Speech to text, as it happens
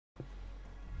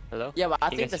Hello? Yeah, but I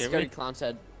Can you think the guys hear scary me? clown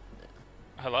said,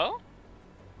 Hello?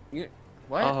 you,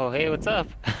 what? Oh, hey, what's up?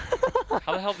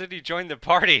 How the hell did he join the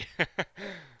party?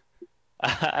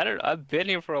 I don't know. I've been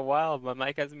here for a while. My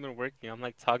mic hasn't been working. I'm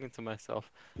like talking to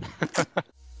myself.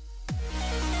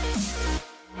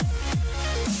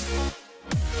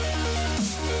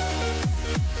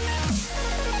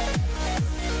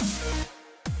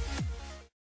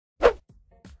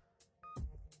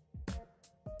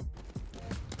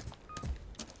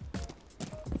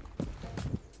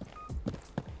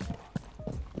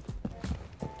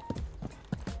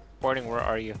 Reporting, where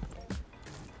are you?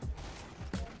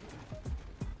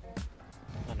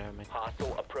 Oh, never mind.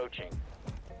 Hostile approaching.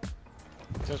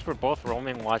 Since we're both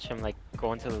roaming, watch him like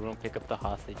go into the room, pick up the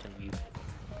hostage, and leave.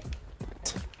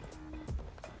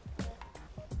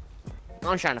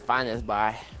 I'm trying to find this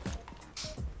guy.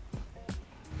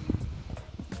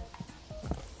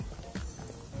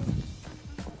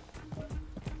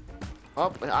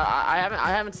 Oh, I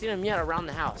haven't seen him yet around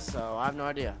the house, so I have no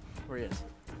idea where he is.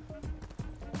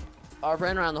 I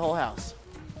ran around the whole house.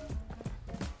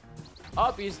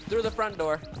 Oh, he's through the front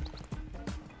door.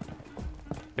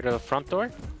 Through the front door?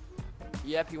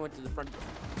 Yep, he went to the front door.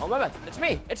 Oh my bad, it's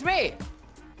me! It's me!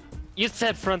 You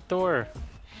said front door.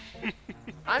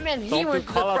 I meant he Don't went to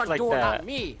the call out front like door, that. not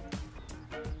me.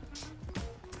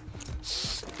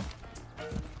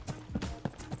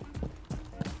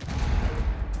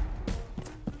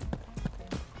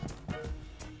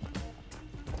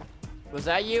 Was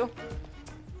that you?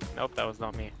 Nope, that was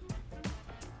not me.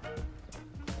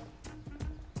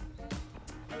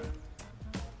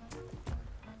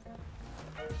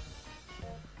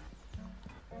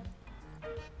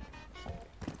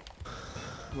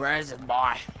 Where is it,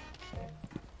 boy?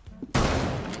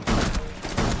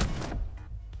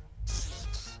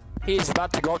 He's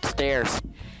about to go upstairs.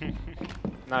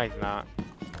 No, he's not.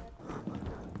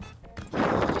 I'm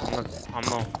gonna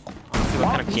see what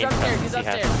kind of He's game upstairs, sense he's he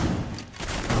has. upstairs.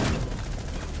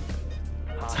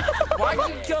 Why'd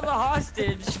you kill the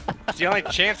hostage? It's the only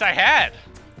chance I had.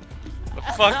 The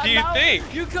fuck do you No,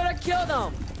 think? You could have killed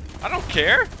him. I don't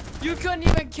care. You couldn't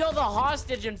even kill the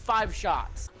hostage in 5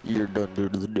 shots. You're done to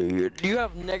the dead. You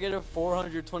have negative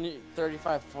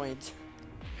 435 points.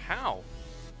 How?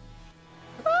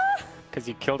 Cause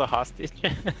you killed a hostage.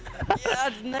 Yeah,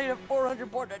 that's negative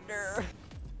 400 points there.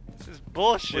 This is Where do you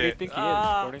bullshit. think he is,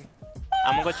 Sporting?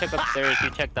 I'm gonna go check upstairs. You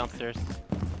check downstairs.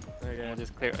 We'll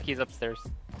just clear. He's upstairs.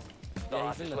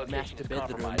 Yeah, he's in the master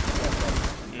bedroom.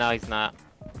 No, he's not.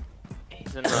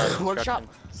 He's in the Workshop. construction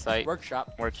site.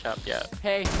 Workshop. Workshop, yeah.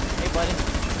 Hey buddy.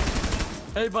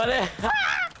 Hey buddy.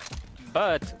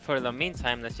 But for the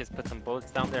meantime, let's just put some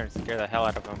bullets down there and scare the hell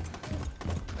out of him.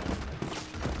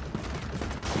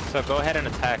 So go ahead and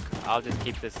attack. I'll just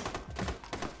keep this.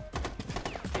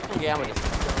 Yeah, I'm gonna just.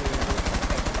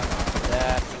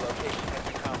 That location has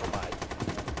been compromised.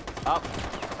 Up.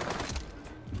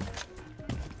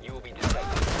 You will be detected.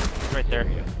 He's right there.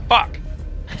 Fuck.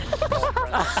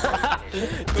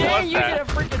 Dang, you that? get a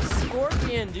freaking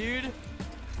scorpion, dude. You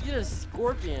get a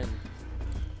scorpion.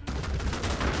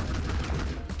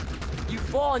 You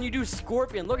fall and you do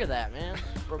scorpion. Look at that, man.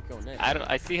 Broke your neck.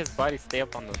 I see his body stay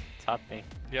up on the top thing.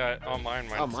 Yeah, on mine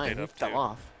Oh, mine stayed he up fell too.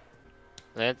 off.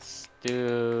 Let's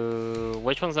do.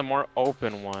 Which one's a more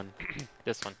open one?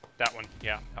 This one. That one,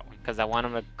 yeah, that one. Because I want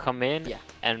him to come in Yeah.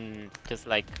 and just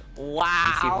like Wow.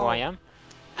 see who I am.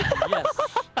 Yes.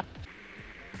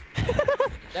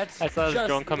 That's I saw his just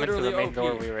drone come into the literally main OP.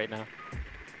 doorway right now.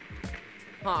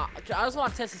 Huh, I just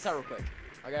want to test this out real quick.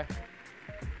 Okay?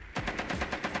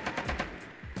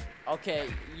 Okay,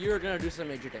 you're gonna do some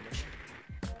major damage.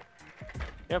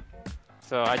 Yep.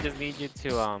 So I just need you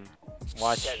to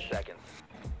watch. 10 seconds.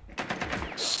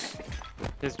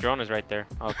 This drone is right there.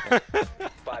 Okay.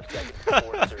 5 seconds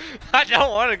before insertion. I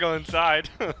don't want to go inside.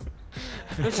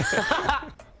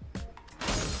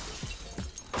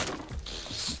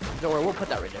 Don't worry, we'll put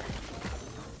that right there.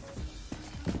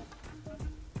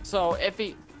 So, if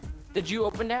he... Did you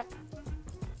open that?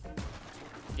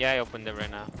 Yeah, I opened it right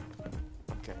now.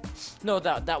 Okay. No,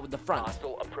 that with the front.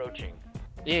 Hostile approaching.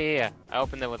 Yeah. I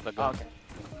opened it with the gun. Okay.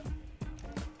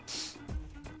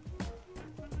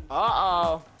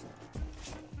 Uh-oh.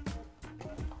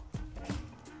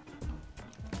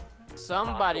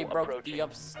 Somebody Hostile broke approaching. the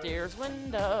upstairs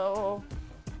window.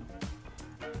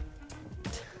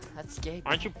 That's gay.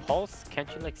 Aren't you Pulse? Can't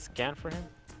you like scan for him?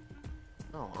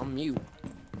 No, I'm mute.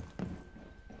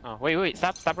 Oh, wait.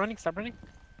 Stop running.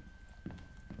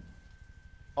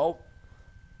 Oh.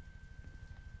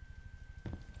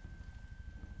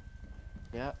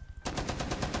 Yeah.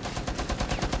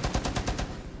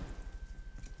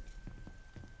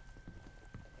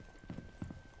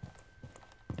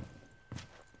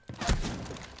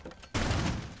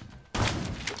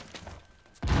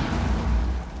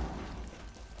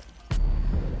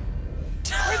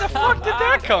 did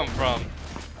that come from?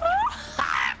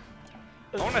 I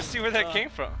want to see where that came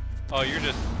from. Oh, you're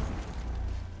just.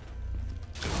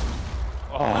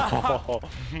 Oh.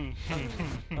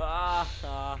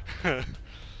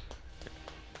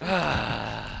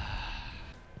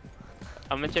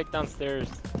 I'm gonna check downstairs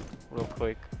real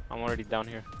quick. I'm already down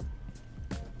here.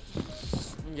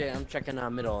 Yeah, I'm checking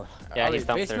middle. Yeah, Are he's we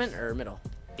downstairs. basement or middle?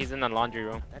 He's in the laundry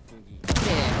room. That can be.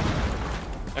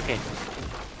 Yeah. Okay.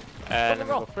 Roll, Let me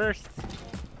roll. go first.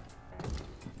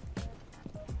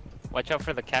 Watch out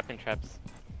for the captain traps.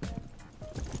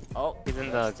 Oh, He's in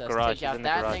the let's just garage. Take He's out in the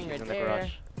that garage. thing He's right in the there.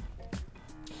 garage.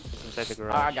 He's inside the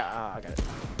garage. I got it.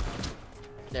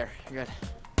 There, you're good.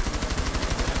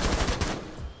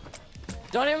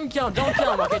 Don't even kill him. Don't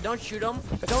kill him. Okay, don't shoot him.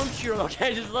 Don't shoot him.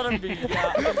 Okay, just let him be.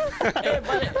 Yeah. Hey,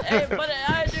 buddy. Hey, buddy.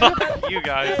 I do. Fuck you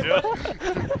guys, dude.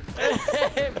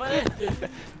 Hey, buddy.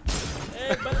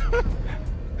 Hey, buddy.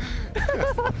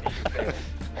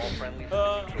 All friendlies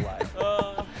have been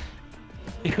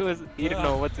neutralized. He didn't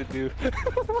know what to do.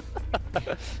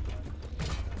 I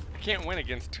can't win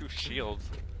against 2 shields.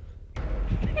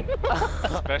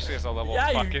 Especially as a level Yeah,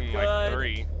 you fucking like could.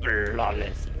 3.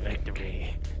 Flawless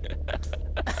victory.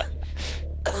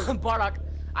 Bardock,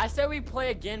 I said we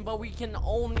play again, but we can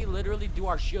only literally do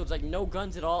our shields. Like, no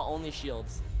guns at all, only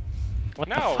shields. What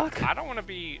the No, fuck? I don't want to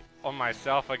be on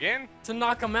myself again. To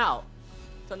knock him out.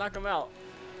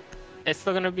 It's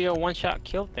still gonna be a one-shot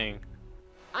kill thing.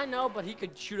 I know, but he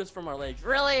could shoot us from our legs.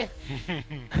 Really?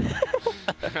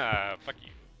 Fuck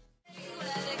you.